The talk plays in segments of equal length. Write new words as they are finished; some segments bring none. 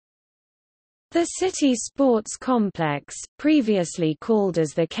The City Sports Complex, previously called as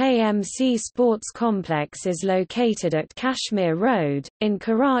the KMC Sports Complex, is located at Kashmir Road, in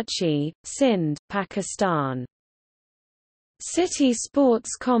Karachi, Sindh, Pakistan. City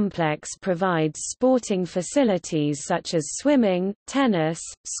Sports Complex provides sporting facilities such as swimming, tennis,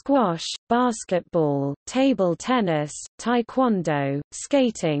 squash, basketball, table tennis, taekwondo,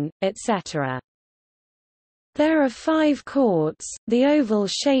 skating, etc. There are 5 courts. The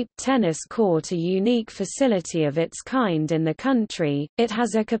oval-shaped tennis court, a unique facility of its kind in the country. It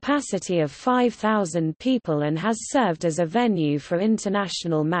has a capacity of 5,000 people and has served as a venue for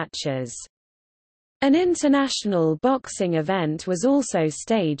international matches. An international boxing event was also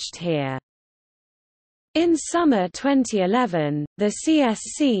staged here. In summer 2011, the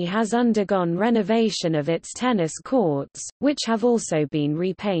CSC has undergone renovation of its tennis courts, which have also been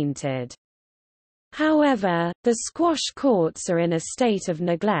repainted. However, the squash courts are in a state of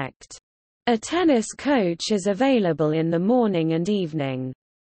neglect. A tennis coach is available in the morning and evening.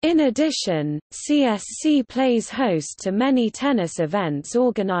 In addition, CSC plays host to many tennis events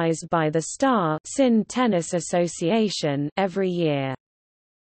organized by the Star Sindh Tennis Association every year.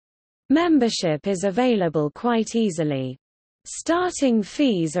 Membership is available quite easily. Starting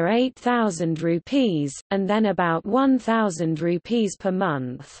fees are 8,000 rupees, and then about 1,000 rupees per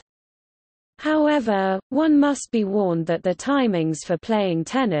month. However, one must be warned that the timings for playing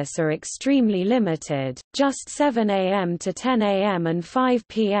tennis are extremely limited, just 7 a.m. to 10 a.m. and 5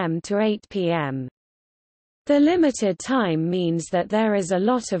 p.m. to 8 p.m. The limited time means that there is a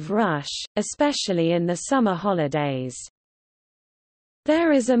lot of rush, especially in the summer holidays.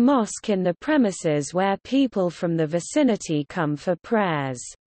 There is a mosque in the premises where people from the vicinity come for prayers.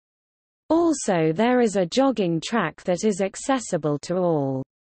 Also, there is a jogging track that is accessible to all.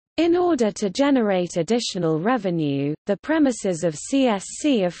 In order to generate additional revenue, the premises of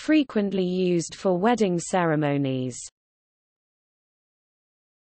CSC are frequently used for wedding ceremonies.